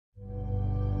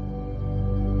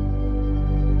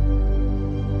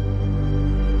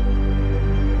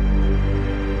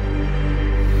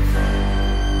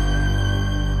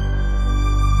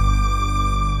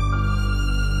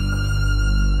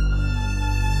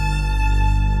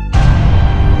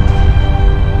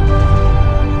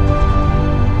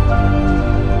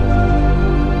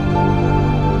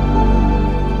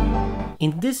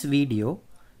this video,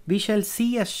 we shall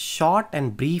see a short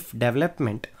and brief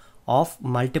development of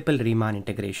multiple Riemann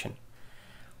integration.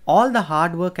 All the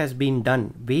hard work has been done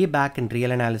way back in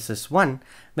Real Analysis 1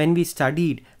 when we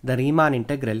studied the Riemann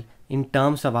integral in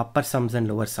terms of upper sums and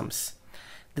lower sums.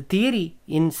 The theory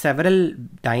in several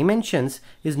dimensions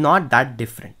is not that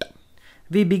different.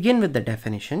 We begin with the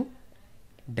definition.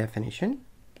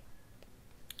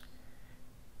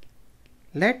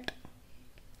 Let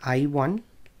I1 ...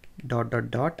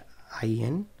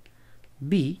 in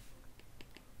be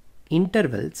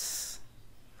intervals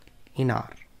in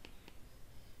R.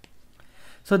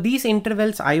 So these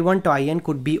intervals I1 to In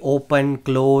could be open,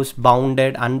 close,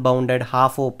 bounded, unbounded,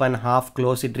 half open, half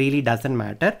close. It really doesn't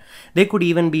matter. They could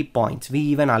even be points. We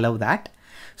even allow that.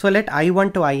 So let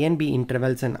I1 to In be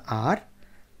intervals in R.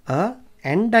 A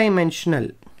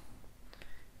n-dimensional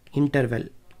interval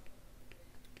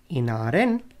in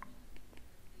Rn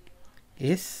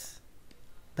is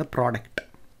the product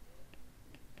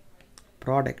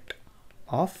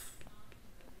of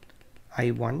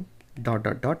I1 ...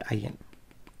 In.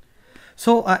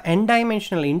 So a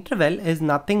n-dimensional interval is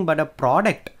nothing but a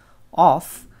product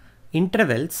of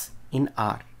intervals in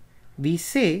R. We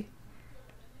say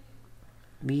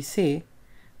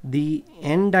the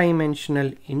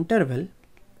n-dimensional interval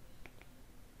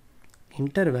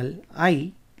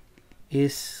I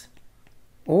is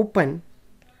open,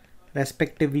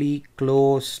 respectively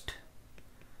closed,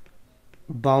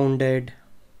 bounded,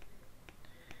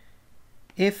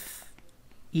 if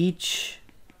each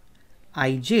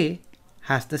ij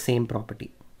has the same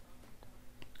property.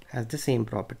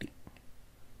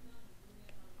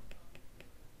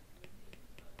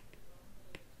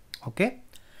 Okay,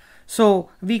 so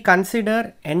we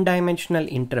consider n-dimensional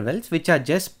intervals which are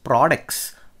just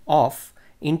products of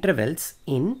intervals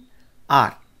in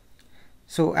R.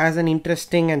 So as an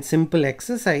interesting and simple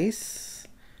exercise,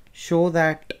 show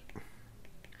that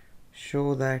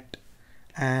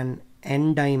an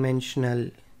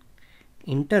n-dimensional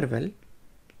interval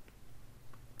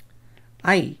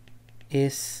I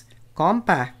is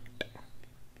compact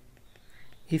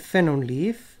if and only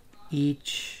if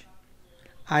each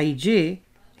ij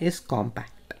is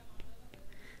compact.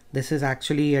 This is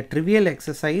actually a trivial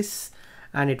exercise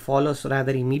and it follows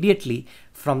rather immediately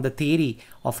from the theory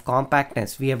of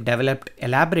compactness we have developed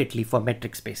elaborately for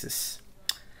metric spaces.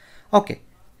 Okay,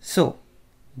 so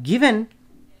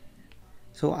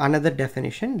another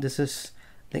definition, this is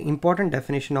the important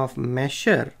definition of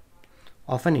measure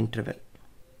of an interval.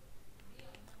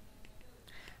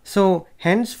 So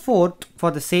henceforth, for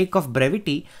the sake of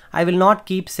brevity, I will not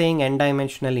keep saying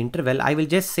n-dimensional interval. I will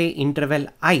just say interval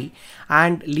I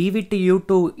and leave it to you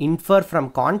to infer from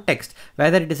context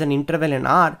whether it is an interval in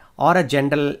R or a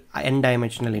general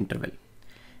n-dimensional interval.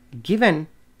 Given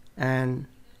an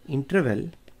interval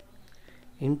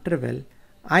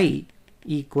I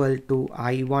equal to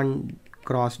I1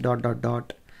 cross ...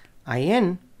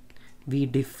 In, we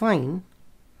define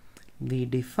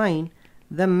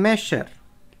the measure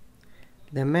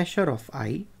of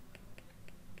I,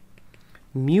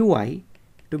 mu I,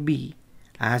 to be,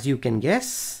 as you can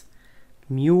guess,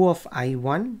 mu of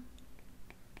I1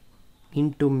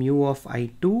 into mu of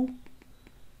I2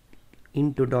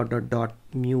 into ...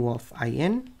 mu of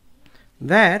In,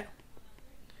 where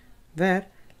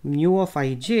mu of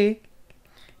Ij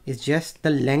is just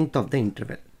the length of the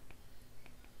interval.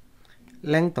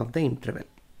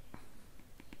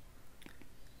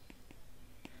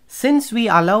 Since we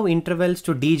allow intervals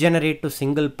to degenerate to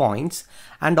single points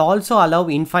and also allow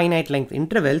infinite length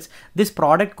intervals, this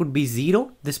product could be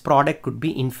 0, this product could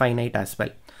be infinite as well.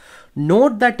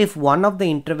 Note that if one of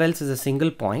the intervals is a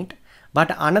single point,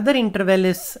 but another interval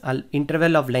is an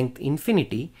interval of length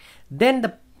infinity, then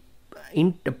the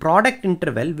product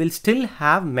interval will still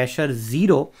have measure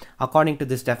 0 according to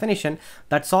this definition.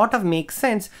 That sort of makes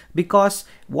sense because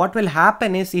what will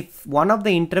happen is if one of the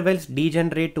intervals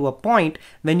degenerate to a point,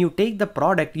 when you take the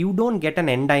product, you don't get an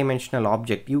n-dimensional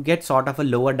object, you get sort of a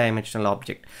lower dimensional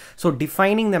object. So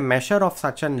defining the measure of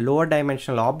such a lower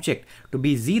dimensional object to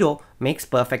be 0 makes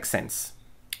perfect sense.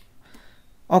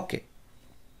 Okay,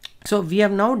 so we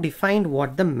have now defined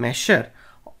what the measure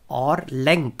or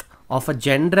length of a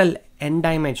general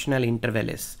n-dimensional interval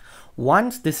is.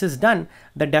 Once this is done,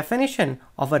 the definition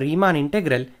of a Riemann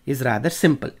integral is rather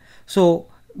simple. So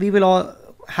we will all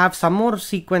have some more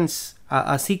sequence,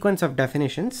 a sequence of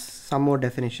definitions, some more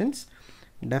definitions.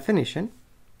 Definition: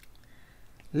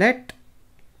 let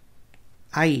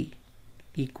I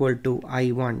equal to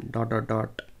I1 ...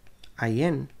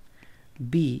 In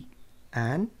be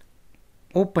an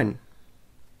open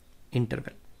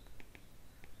interval.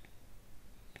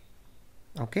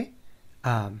 Okay,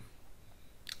 let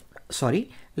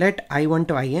I1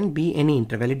 to In be any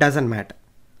interval, it doesn't matter,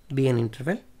 be an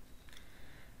interval.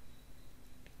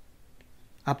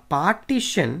 A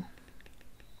partition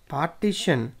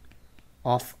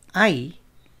of I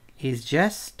is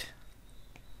just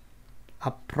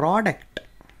a product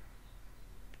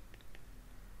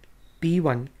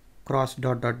P1 cross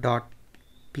dot dot dot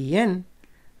Pn,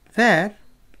 where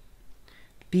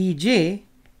Pj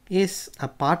is a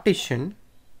partition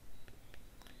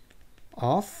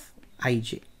of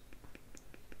Ij.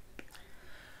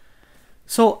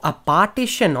 So a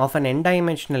partition of an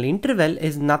n-dimensional interval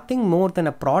is nothing more than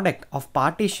a product of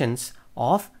partitions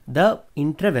of the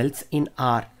intervals in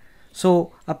R.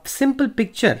 So a simple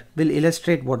picture will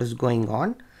illustrate what is going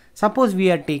on. Suppose we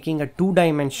are taking a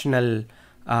two-dimensional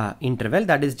interval,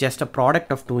 that is just a product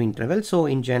of two intervals. So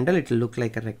in general it will look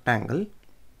like a rectangle.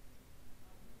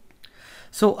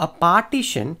 So a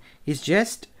partition is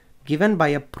just given by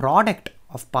a product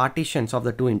of partitions of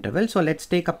the two intervals. So let's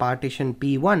take a partition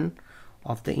P1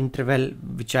 of the interval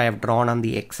which I have drawn on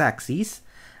the x-axis,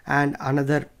 and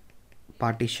another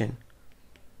partition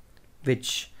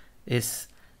which is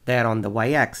there on the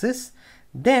y-axis.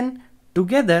 Then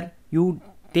together you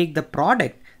take the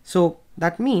product. So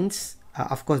that means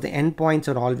of course the endpoints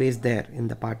are always there in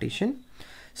the partition.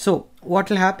 So what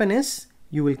will happen is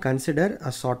you will consider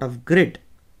a sort of grid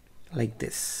like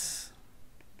this.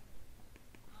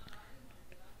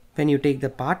 When you take the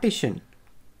partition,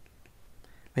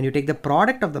 when you take the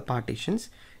product of the partitions,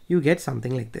 you get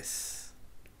something like this.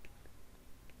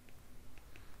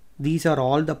 These are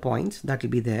all the points that will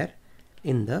be there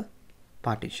in the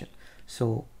partition.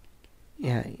 So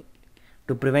yeah,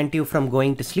 to prevent you from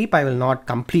going to sleep, I will not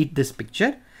complete this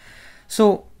picture.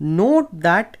 So note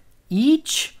that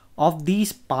each of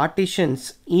these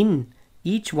partitions in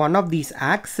each one of these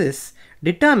axes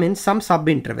determines some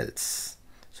subintervals.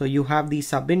 So you have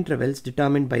these subintervals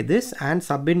determined by this and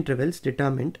subintervals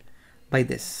determined by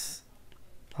this.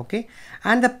 Okay,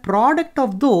 and the product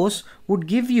of those would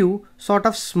give you sort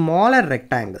of smaller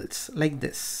rectangles like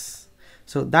this.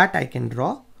 So that I can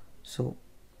draw. So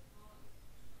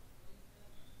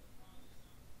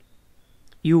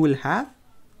you will have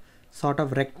sort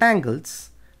of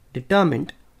rectangles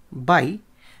determined by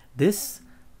this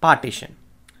partition.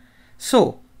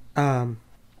 So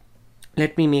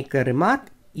let me make a remark.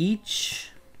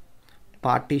 Each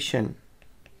partition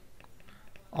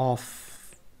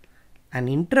of an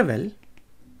interval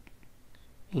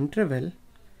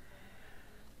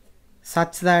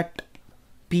such that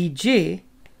Pj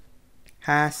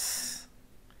has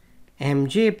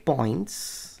Mj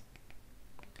points,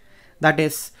 that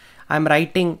is, I'm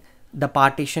writing the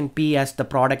partition P as the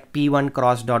product P1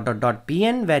 cross dot dot dot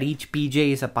Pn, where each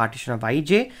Pj is a partition of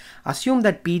Ij. Assume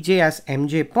that Pj has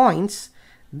Mj points,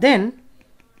 then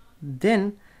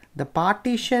the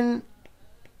partition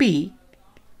P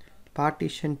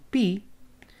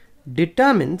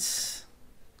determines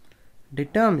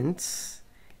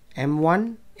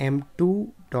M1,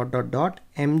 M2 dot dot dot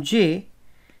Mj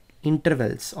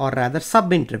intervals, or rather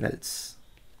subintervals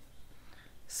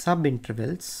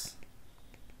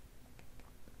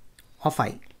of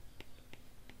I.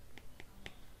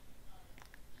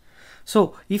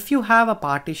 So if you have a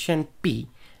partition P,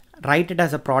 write it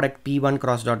as a product P1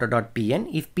 cross dot dot dot Pn.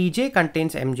 If Pj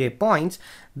contains Mj points,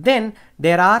 then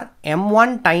there are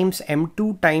M1 times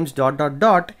M2 times dot dot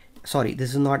dot, sorry,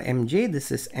 this is not Mj,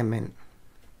 this is Mn.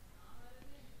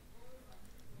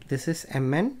 This is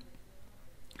Mn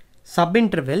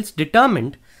subintervals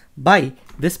determined by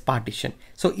this partition.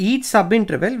 So each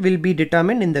subinterval will be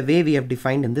determined in the way we have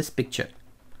defined in this picture.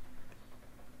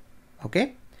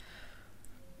 Okay.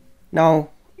 Now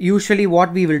usually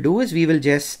what we will do is we will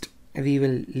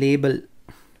label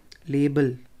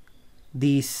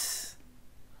these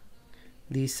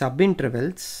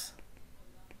subintervals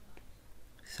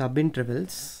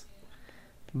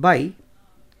by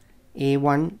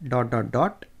A1 dot dot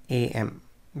dot Am,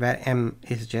 where M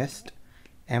is just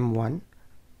M1,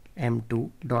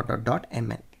 M2 dot dot dot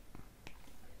Mn.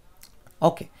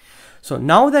 Okay, so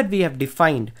now that we have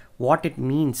defined what it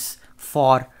means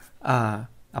for a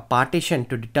partition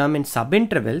to determine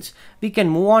subintervals, we can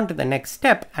move on to the next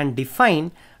step and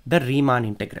define the Riemann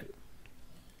integral.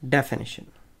 Definition.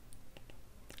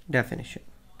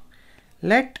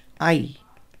 Let I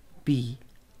be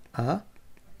a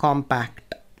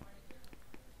compact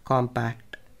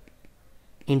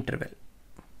interval.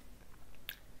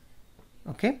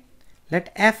 Okay,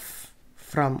 let f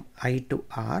from I to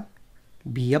R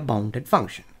be a bounded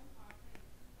function.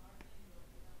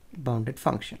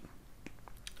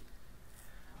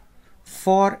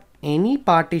 For any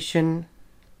partition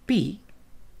P,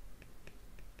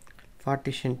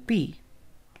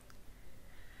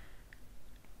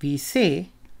 we say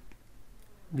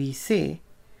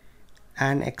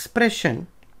an expression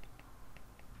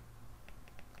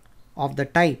of the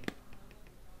type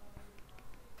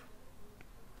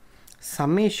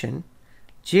summation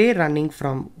j running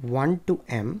from 1 to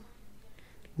m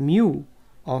mu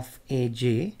of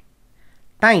aj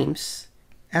times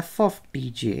f of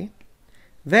tj,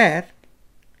 where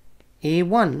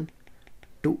a1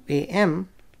 to am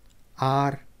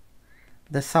are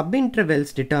the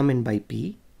subintervals determined by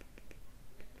p,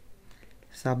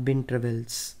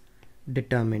 subintervals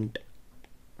determined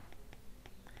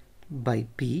by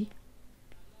p,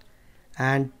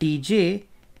 and tj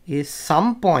is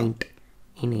some point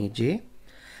in aj.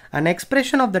 An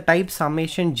expression of the type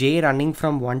summation j running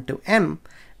from 1 to m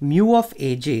mu of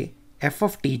aj f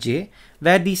of tj,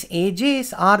 where these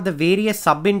aj's are the various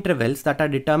subintervals that are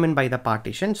determined by the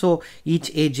partition. So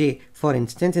each aj, for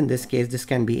instance, in this case, this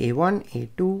can be a1,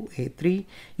 a2, a3.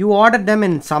 You order them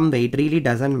in some way, it really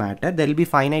doesn't matter. There will be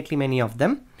finitely many of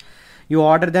them. You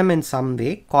order them in some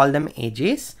way, call them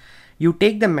aj's. You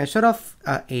take the measure of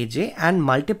aj and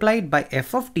multiply it by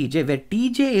f of tj, where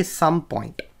tj is some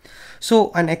point.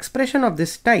 So an expression of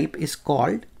this type is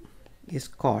called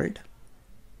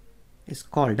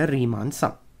a Riemann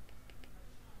sum.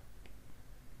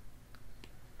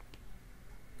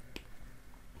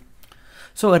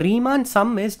 So a Riemann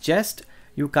sum is just,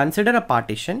 you consider a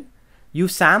partition, you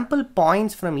sample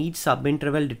points from each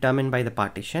subinterval determined by the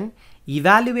partition,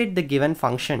 evaluate the given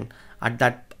function at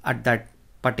that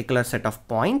particular set of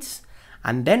points,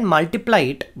 and then multiply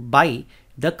it by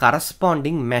the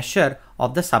corresponding measure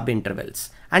of the subintervals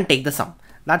and take the sum.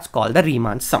 That's called the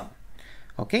Riemann sum.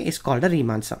 Okay, it's called a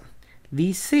Riemann sum.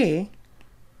 We say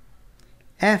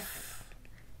f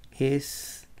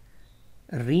is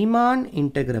Riemann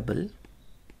integrable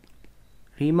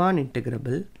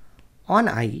on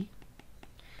I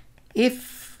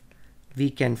if we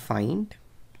can find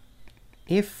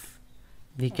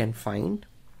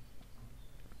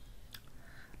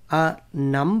a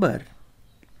number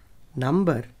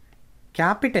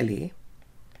capital A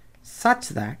such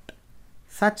that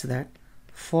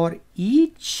for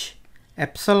each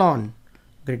epsilon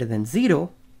greater than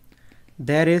 0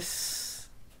 there is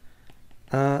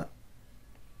a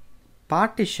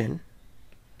partition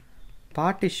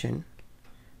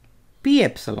p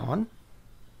epsilon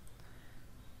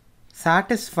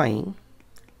satisfying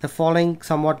the following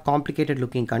somewhat complicated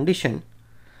looking condition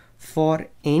for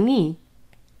any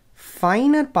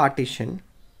finer partition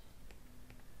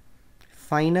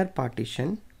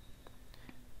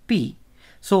p.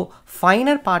 So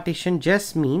finer partition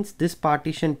just means this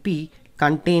partition p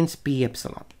contains p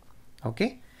epsilon.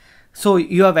 Okay, so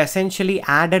you have essentially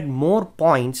added more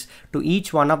points to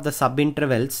each one of the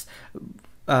subintervals,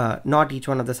 not each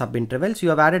one of the subintervals, you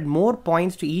have added more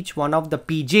points to each one of the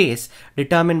pj's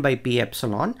determined by p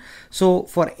epsilon. So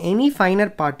for any finer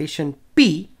partition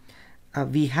p,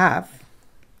 we have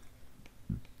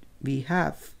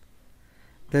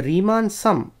the Riemann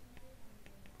sum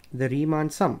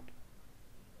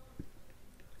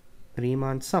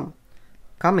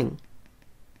coming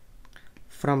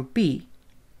from p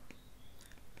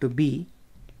to be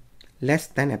less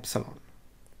than epsilon.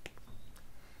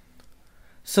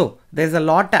 So there's a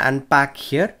lot to unpack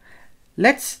here.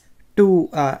 Let's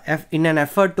in an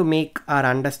effort to make our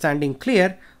understanding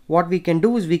clear, what we can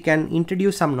do is we can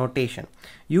introduce some notation.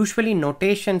 Usually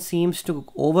notation seems to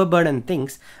overburden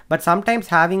things, but sometimes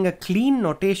having a clean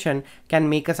notation can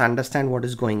make us understand what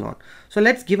is going on. So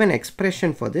let's give an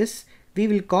expression for this. We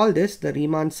will call this the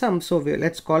Riemann sum. So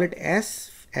let's call it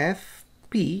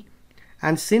SFP,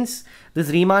 and since this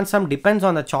Riemann sum depends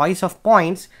on the choice of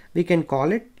points, we can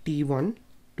call it T1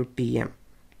 to Tm.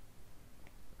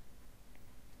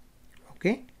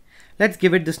 Okay, let's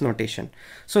give it this notation.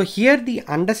 So here the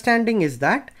understanding is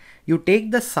that you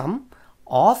take the sum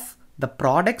of the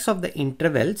products of the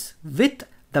intervals with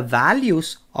the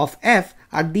values of f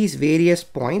at these various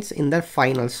points in the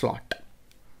final slot.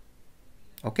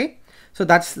 Okay, so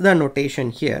that's the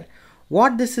notation here.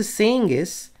 What this is saying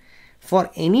is, for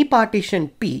any partition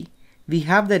p, we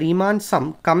have the Riemann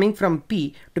sum coming from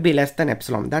p to be less than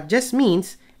epsilon. That just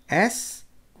means S,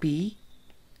 P,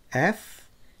 F,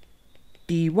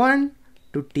 T1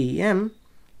 to Tm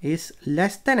is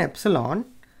less than epsilon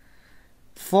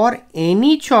for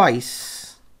any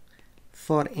choice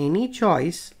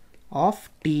of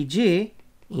Tj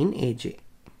in Aj.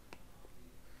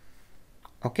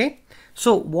 Okay,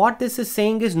 so what this is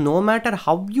saying is, no matter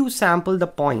how you sample the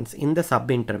points in the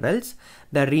subintervals,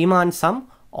 the Riemann sum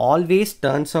always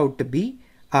turns out to be,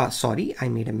 sorry, I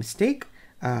made a mistake.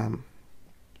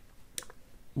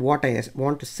 what I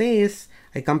want to say is,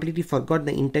 I completely forgot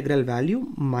the integral value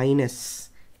minus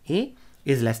a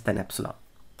is less than epsilon.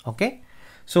 Okay,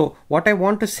 so what I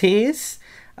want to say is,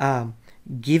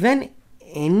 given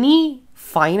any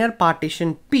finer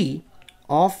partition P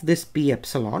of this P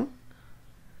epsilon,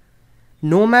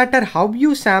 no matter how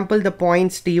you sample the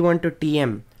points T1 to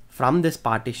Tm from this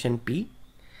partition P,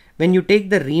 when you take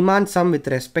the Riemann sum with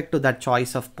respect to that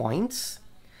choice of points,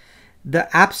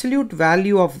 the absolute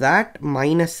value of that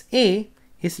minus a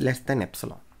is less than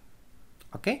epsilon.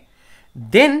 Okay,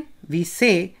 then we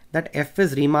say that f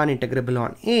is Riemann integrable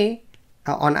on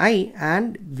on I,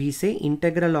 and we say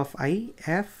integral of I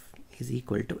f is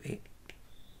equal to a.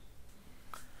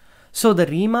 So the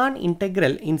Riemann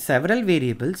integral in several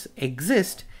variables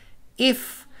exist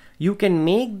if you can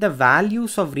make the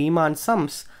values of Riemann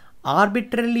sums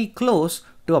arbitrarily close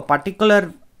to a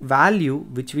particular value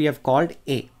which we have called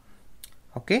a.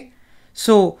 Okay,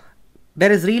 so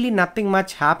there is really nothing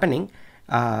much happening.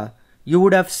 You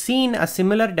would have seen a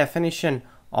similar definition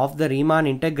of the Riemann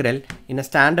integral in a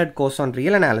standard course on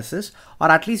real analysis, or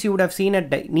at least you would have seen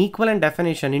an equivalent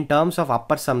definition in terms of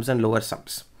upper sums and lower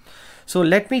sums. So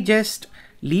let me just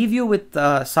leave you with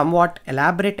a somewhat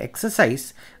elaborate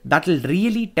exercise that will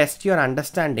really test your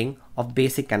understanding of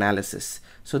basic analysis.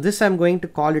 So this I'm going to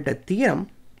call it a theorem,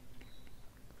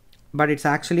 but it's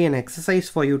actually an exercise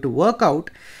for you to work out.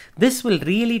 This will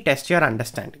really test your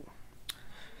understanding.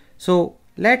 So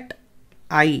let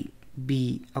I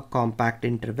be a compact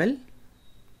interval,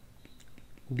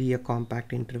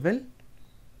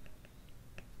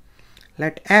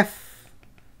 let f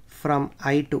from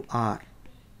I to R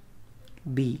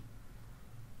be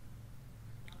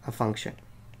a function.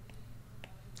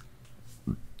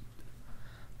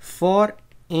 For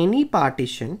any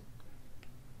partition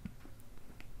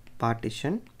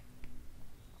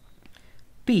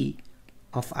P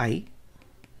of I,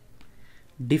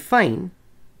 define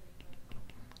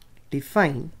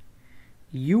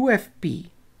UFP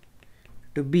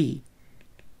to be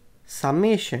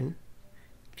summation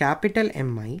capital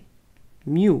Mi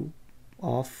mu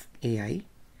of AI,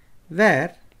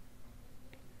 where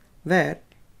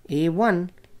A1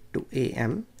 to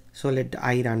AM, so let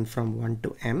I run from 1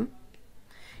 to M,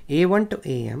 A1 to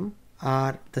AM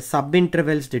are the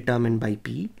subintervals determined by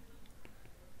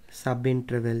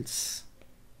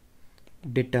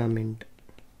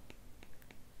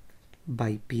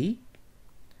P,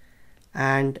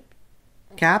 and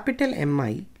capital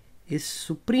Mi is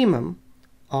supremum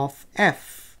of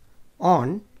F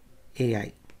on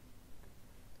AI.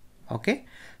 Okay,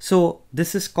 so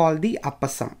this is called the upper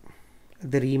sum,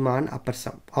 the Riemann upper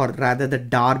sum, or rather the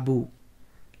Darboux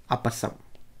upper sum.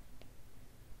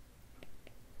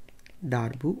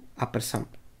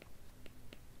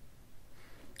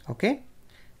 Okay,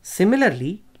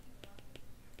 similarly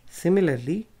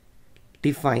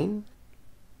define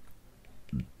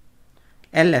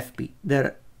LFP,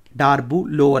 the Darboux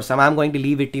lower sum. I'm going to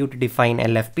leave it to you to define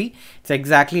LFP. It's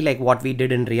exactly like what we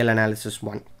did in real analysis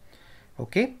 1.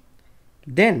 Okay,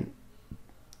 then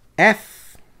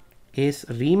F is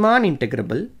Riemann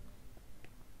integrable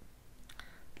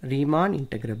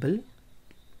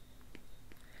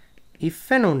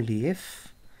if and only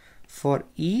if for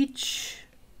each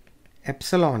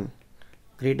epsilon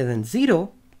greater than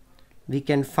 0 we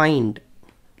can find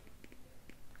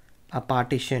a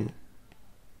partition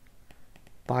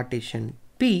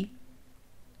P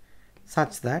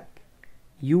such that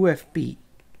UFP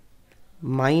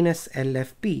minus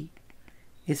LFP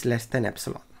is less than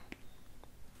epsilon.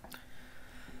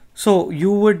 So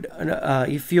you would,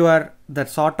 if you are the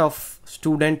sort of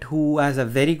student who has a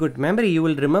very good memory, you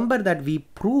will remember that we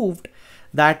proved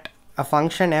that a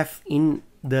function f in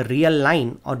the real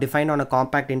line, or defined on a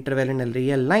compact interval in a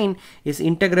real line, is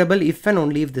integrable if and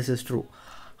only if this is true.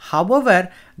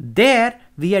 However, there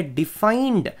we had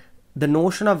defined the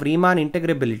notion of Riemann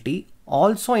integrability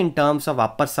also in terms of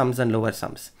upper sums and lower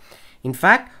sums. In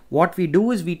fact, what we do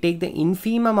is we take the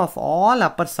infimum of all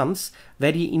upper sums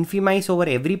where you infimize over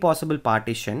every possible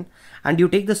partition, and you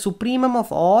take the supremum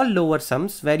of all lower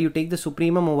sums where you take the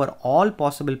supremum over all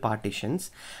possible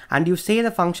partitions, and you say the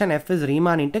function f is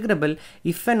Riemann integrable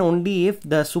if and only if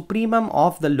the supremum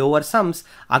of the lower sums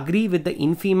agree with the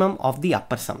infimum of the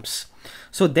upper sums.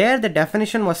 So there the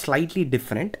definition was slightly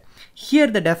different. Here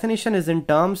the definition is in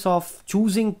terms of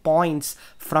choosing points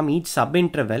from each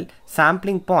subinterval,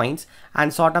 sampling points,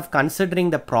 and sort of considering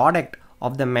the product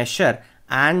of the measure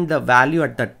and the value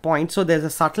at that point. So there's a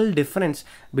subtle difference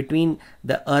between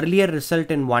the earlier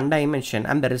result in one dimension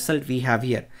and the result we have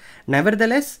here.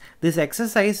 Nevertheless, this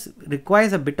exercise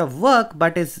requires a bit of work,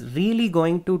 but is really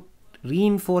going to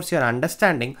reinforce your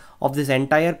understanding of this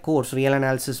entire course, Real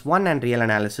Analysis 1 and Real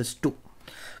Analysis 2.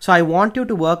 So I want you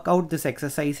to work out this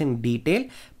exercise in detail.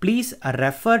 Please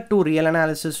refer to Real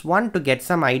Analysis 1 to get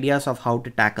some ideas of how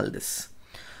to tackle this.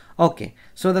 Okay,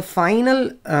 so the final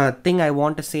thing I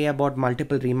want to say about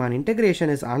multiple Riemann integration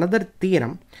is another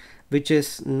theorem which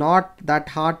is not that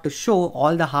hard to show.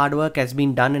 All the hard work has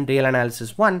been done in Real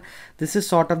Analysis 1. This is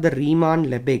sort of the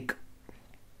Riemann-Lebesgue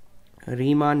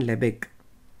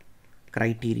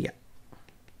criteria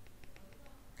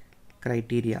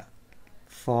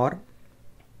for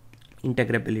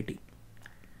integrability.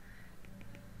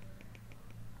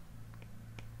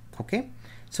 Okay,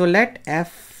 so let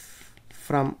f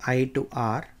from I to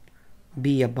R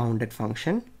be a bounded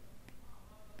function,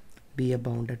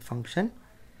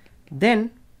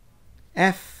 then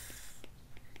f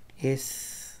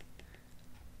is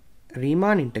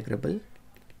Riemann integrable.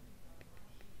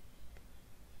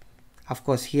 Of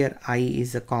course, here I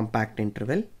is a compact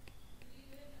interval.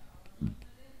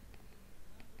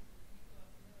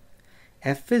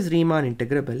 F is Riemann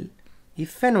integrable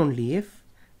if and only if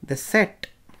the set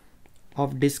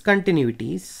of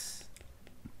discontinuities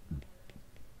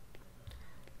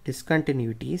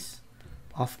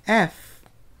of F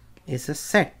is a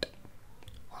set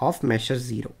of measure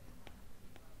 0.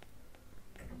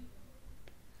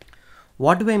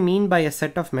 What do I mean by a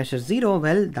set of measure 0?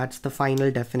 Well, that's the final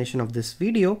definition of this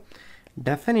video.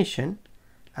 Definition: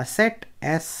 a set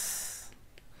S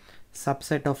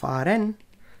subset of Rn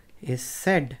is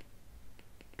said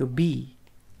to be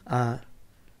a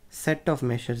set of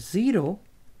measure 0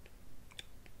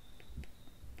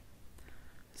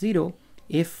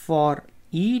 if for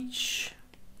each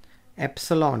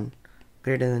epsilon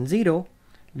greater than 0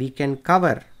 we can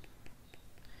cover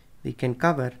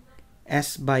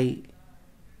S by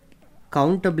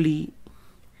countably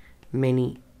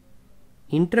many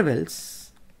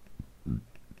intervals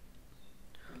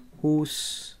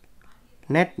whose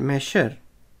net measure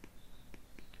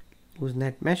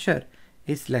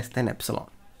is less than epsilon.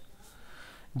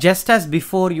 Just as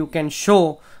before, you can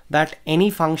show that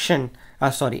any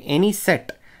any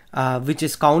set which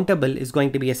is countable is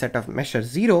going to be a set of measure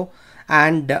 0,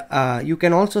 and you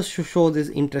can also show this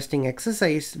interesting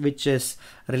exercise which is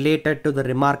related to the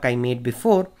remark I made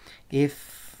before.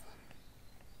 If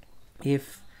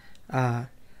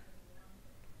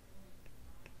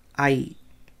I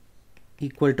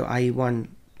equal to I1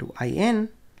 to In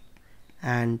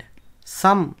and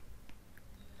some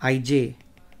ij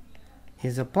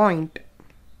is a point,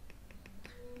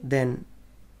 then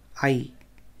I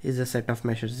is a set of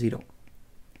measure 0.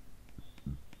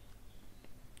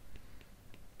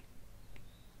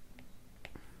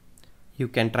 You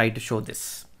can try to show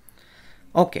this.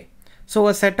 Okay, so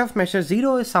a set of measure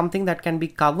 0 is something that can be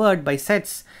covered by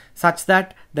sets such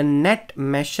that the net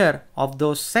measure of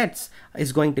those sets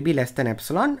is going to be less than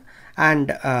epsilon,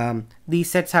 and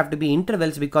these sets have to be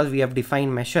intervals because we have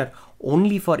defined measure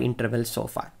only for intervals so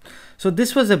far. So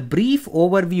this was a brief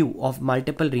overview of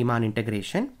multiple Riemann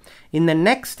integration. In the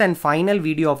next and final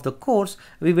video of the course,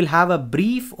 we will have a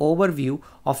brief overview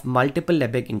of multiple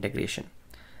Lebesgue integration.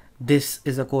 This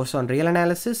is a course on real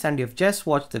analysis, and you've just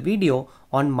watched the video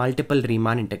on multiple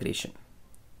Riemann integration.